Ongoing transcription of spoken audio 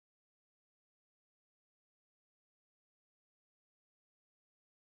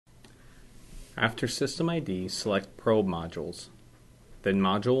After System ID, select Probe Modules, then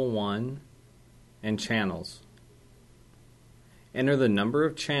Module 1 and Channels. Enter the number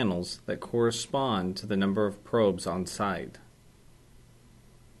of channels that correspond to the number of probes on site.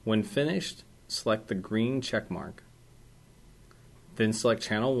 When finished, select the green check mark. Then select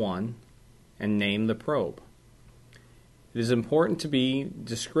Channel 1 and name the probe. It is important to be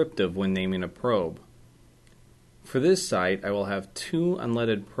descriptive when naming a probe. For this site, I will have 2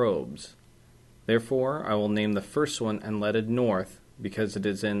 unleaded probes. Therefore, I will name the first one Unleaded North because it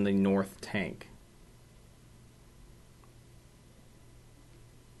is in the north tank.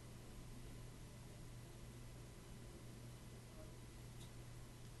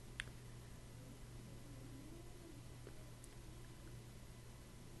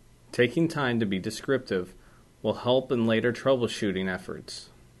 Taking time to be descriptive will help in later troubleshooting efforts.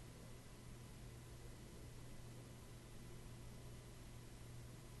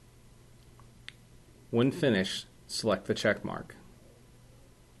 When finished, select the check mark.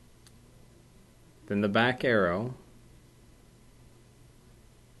 Then the back arrow,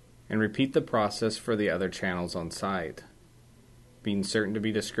 and repeat the process for the other channels on site, being certain to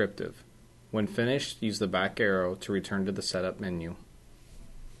be descriptive. When finished, use the back arrow to return to the setup menu.